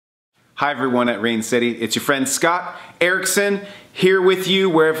Hi everyone at Rain City. It's your friend Scott Erickson here with you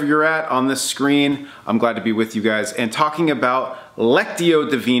wherever you're at on this screen. I'm glad to be with you guys and talking about Lectio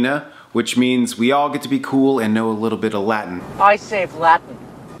Divina, which means we all get to be cool and know a little bit of Latin. I save Latin.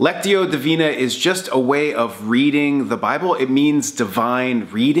 Lectio Divina is just a way of reading the Bible. It means divine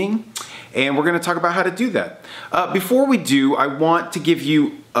reading, and we're going to talk about how to do that. Before we do, I want to give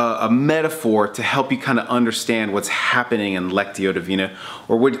you a metaphor to help you kind of understand what's happening in Lectio Divina,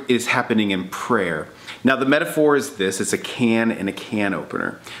 or what is happening in prayer. Now the metaphor is this: it's a can and a can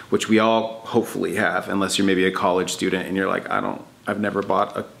opener, which we all hopefully have, unless you're maybe a college student and you're like, I've never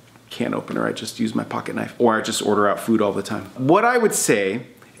bought a can opener, I just use my pocket knife, or I just order out food all the time. What I would say,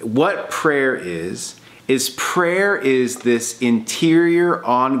 what prayer is prayer is this interior,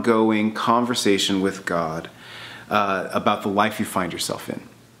 ongoing conversation with God about the life you find yourself in.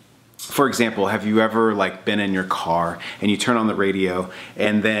 For example, have you ever been in your car and you turn on the radio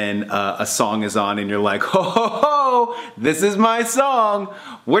and then a song is on and you're like, ho ho ho, this is my song.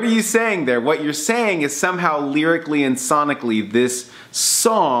 What are you saying there? What you're saying is somehow lyrically and sonically this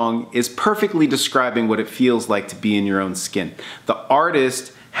song is perfectly describing what it feels like to be in your own skin. The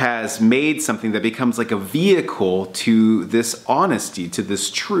artist has made something that becomes like a vehicle to this honesty, to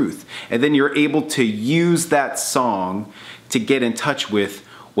this truth. And then you're able to use that song to get in touch with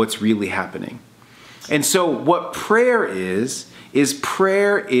what's really happening. And so what prayer is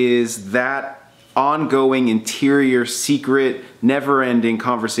that ongoing, interior, secret, never-ending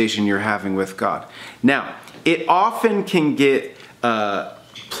conversation you're having with God. Now, it often can get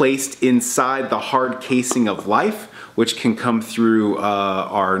placed inside the hard casing of life, which can come through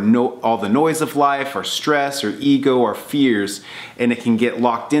all the noise of life, our stress, our ego, our fears, and it can get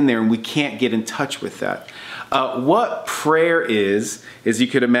locked in there and we can't get in touch with that. What prayer is you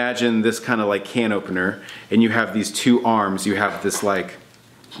could imagine this kind of like can opener, and you have these two arms. You have this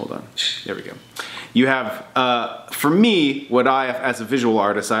hold on, there we go. You have, for me, what I have as a visual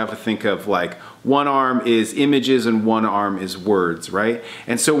artist, I have to think of one arm is images and one arm is words, right?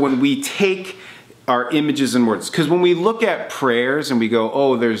 And so when we take our images and words, because when we look at prayers and we go,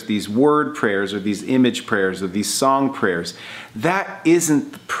 oh, there's these word prayers or these image prayers or these song prayers, that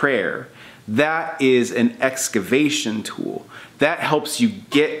isn't the prayer. That is an excavation tool. That helps you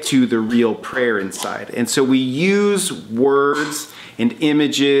get to the real prayer inside. And so we use words and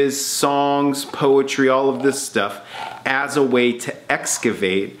images, songs, poetry, all of this stuff as a way to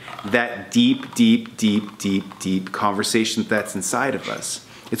excavate that deep, deep, deep, deep, deep conversation that's inside of us.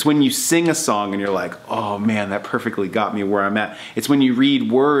 It's when you sing a song and you're like, oh man, that perfectly got me where I'm at. It's when you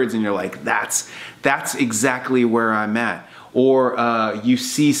read words and you're like, that's exactly where I'm at. Or you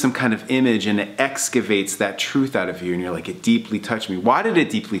see some kind of image and it excavates that truth out of you and you're like, it deeply touched me. Why did it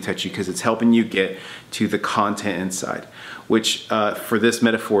deeply touch you? Because it's helping you get to the content inside, which for this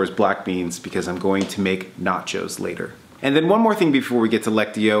metaphor is black beans, because I'm going to make nachos later. And then one more thing before we get to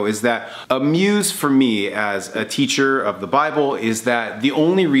Lectio is that a muse for me as a teacher of the Bible is that the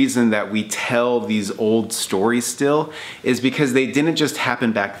only reason that we tell these old stories still is because they didn't just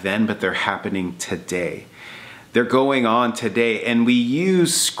happen back then, but they're happening today. They're going on today, and we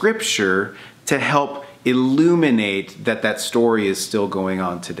use scripture to help illuminate that story is still going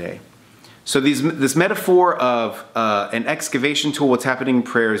on today. So this metaphor of an excavation tool, what's happening in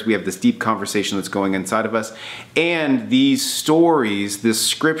prayer is we have this deep conversation that's going inside of us, and these stories, this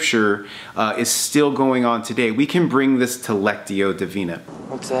scripture is still going on today. We can bring this to Lectio Divina.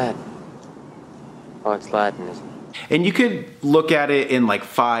 What's that? Oh, it's Latin, isn't it? And you could look at it in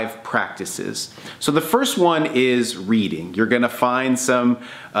 5 practices. So the first one is reading. You're going to find some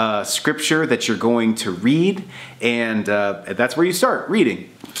scripture that you're going to read, and that's where you start, reading.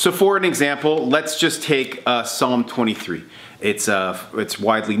 So for an example, let's just take Psalm 23. It's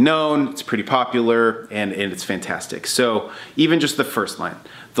widely known, it's pretty popular, and it's fantastic. So even just the first line,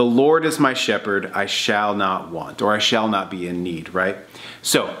 the Lord is my shepherd, I shall not want, or I shall not be in need, right?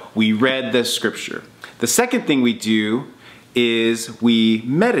 So we read the scripture. The second thing we do is we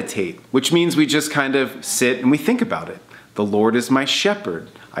meditate, which means we just kind of sit and we think about it. The Lord is my shepherd,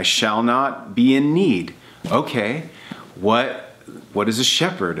 I shall not be in need. Okay, what is a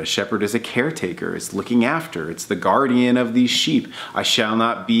shepherd? A shepherd is a caretaker. It's looking after. It's the guardian of these sheep. I shall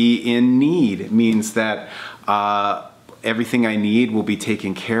not be in need. It means that everything I need will be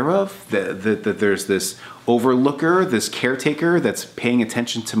taken care of. That there's this overlooker, this caretaker that's paying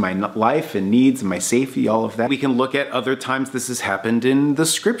attention to my life and needs and my safety, all of that. We can look at other times this has happened in the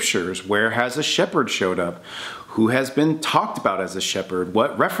scriptures. Where has a shepherd showed up? Who has been talked about as a shepherd?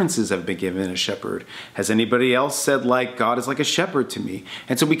 What references have been given a shepherd? Has anybody else said, like, God is like a shepherd to me?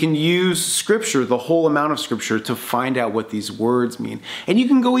 And so we can use scripture, the whole amount of scripture, to find out what these words mean. And you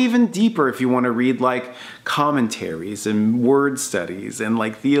can go even deeper if you want to read like commentaries and word studies and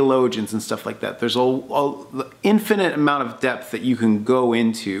like theologians and stuff like that. There's an infinite amount of depth that you can go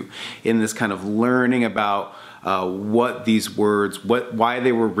into in this kind of learning about what these words, why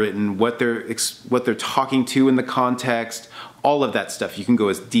they were written, what they're talking to in the context, all of that stuff. You can go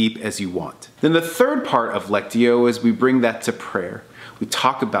as deep as you want. Then the third part of Lectio is we bring that to prayer. We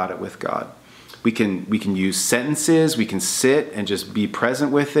talk about it with God. We can use sentences. We can sit and just be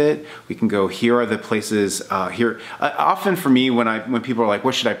present with it. We can go, here are the places here. Often for me, when people are like,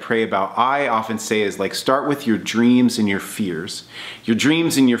 what should I pray about? I often say is like, start with your dreams and your fears. Your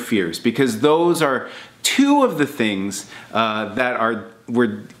dreams and your fears, because those are two of the things that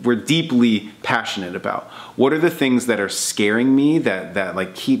we're deeply passionate about. What are the things that are scaring me, that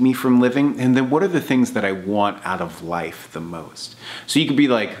like keep me from living? And then what are the things that I want out of life the most? So you could be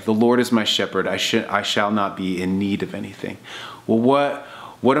like, the Lord is my shepherd. I shall not be in need of anything. Well,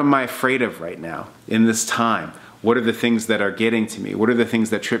 what am I afraid of right now in this time? What are the things that are getting to me? What are the things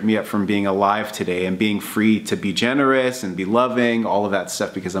that trip me up from being alive today and being free to be generous and be loving, all of that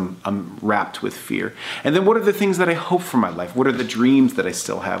stuff, because I'm wrapped with fear? And then what are the things that I hope for my life? What are the dreams that I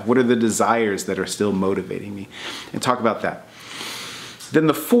still have? What are the desires that are still motivating me? And talk about that. Then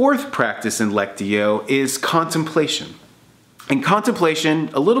the fourth practice in Lectio is contemplation. And contemplation,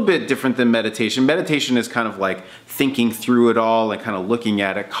 a little bit different than meditation. Meditation is kind of like thinking through it all and kind of looking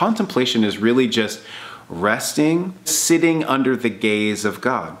at it. Contemplation is really just resting, sitting under the gaze of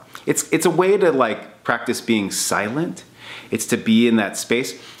God. It's a way to like practice being silent. It's to be in that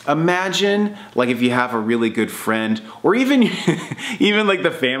space. Imagine like if you have a really good friend, or even like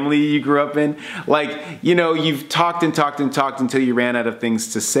the family you grew up in, like, you know, you've talked and talked and talked until you ran out of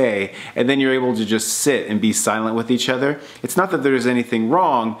things to say, and then you're able to just sit and be silent with each other. It's not that there's anything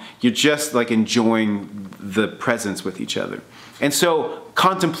wrong, you're just like enjoying the presence with each other. And so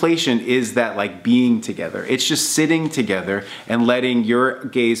contemplation is that like being together. It's just sitting together and letting your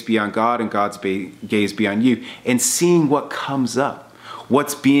gaze be on God and God's gaze be on you, and seeing what comes up,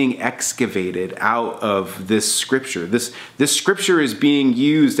 what's being excavated out of this scripture. This scripture is being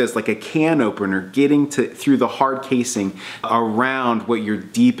used as like a can opener, getting through the hard casing around what your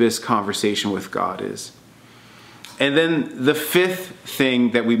deepest conversation with God is. And then the fifth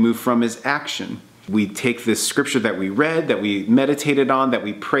thing that we move from is action. We take this scripture that we read, that we meditated on, that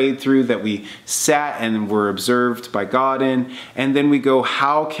we prayed through, that we sat and were observed by God in, and then we go,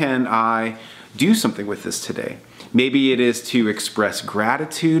 how can I do something with this today? Maybe it is to express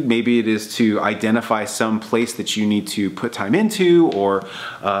gratitude. Maybe it is to identify some place that you need to put time into, or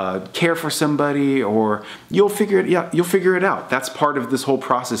care for somebody, or you'll figure it out. That's part of this whole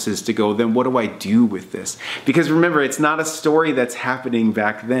process, is to go, then what do I do with this? Because remember, it's not a story that's happening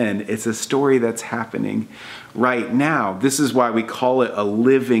back then. It's a story that's happening right now. This is why we call it a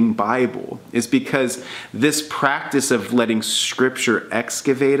living Bible, is because this practice of letting scripture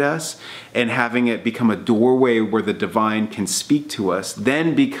excavate us and having it become a doorway where the divine can speak to us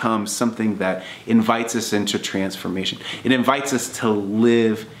then becomes something that invites us into transformation. It invites us to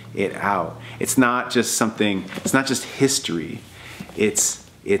live it out. It's not just something, it's not just history. It's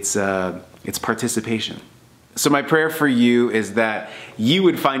participation. So my prayer for you is that you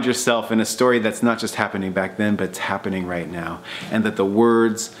would find yourself in a story that's not just happening back then, but it's happening right now. And that the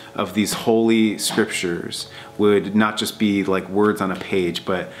words of these holy scriptures would not just be like words on a page,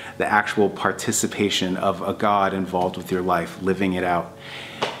 but the actual participation of a God involved with your life, living it out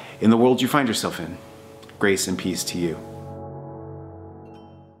in the world you find yourself in. Grace and peace to you.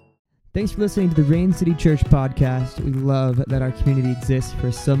 Thanks for listening to the Rain City Church podcast. We love that our community exists for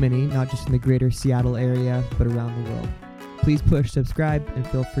so many, not just in the greater Seattle area, but around the world. Please push subscribe and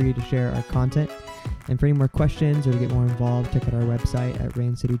feel free to share our content. And for any more questions or to get more involved, check out our website at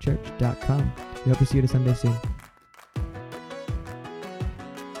raincitychurch.com. We hope to see you at a Sunday soon.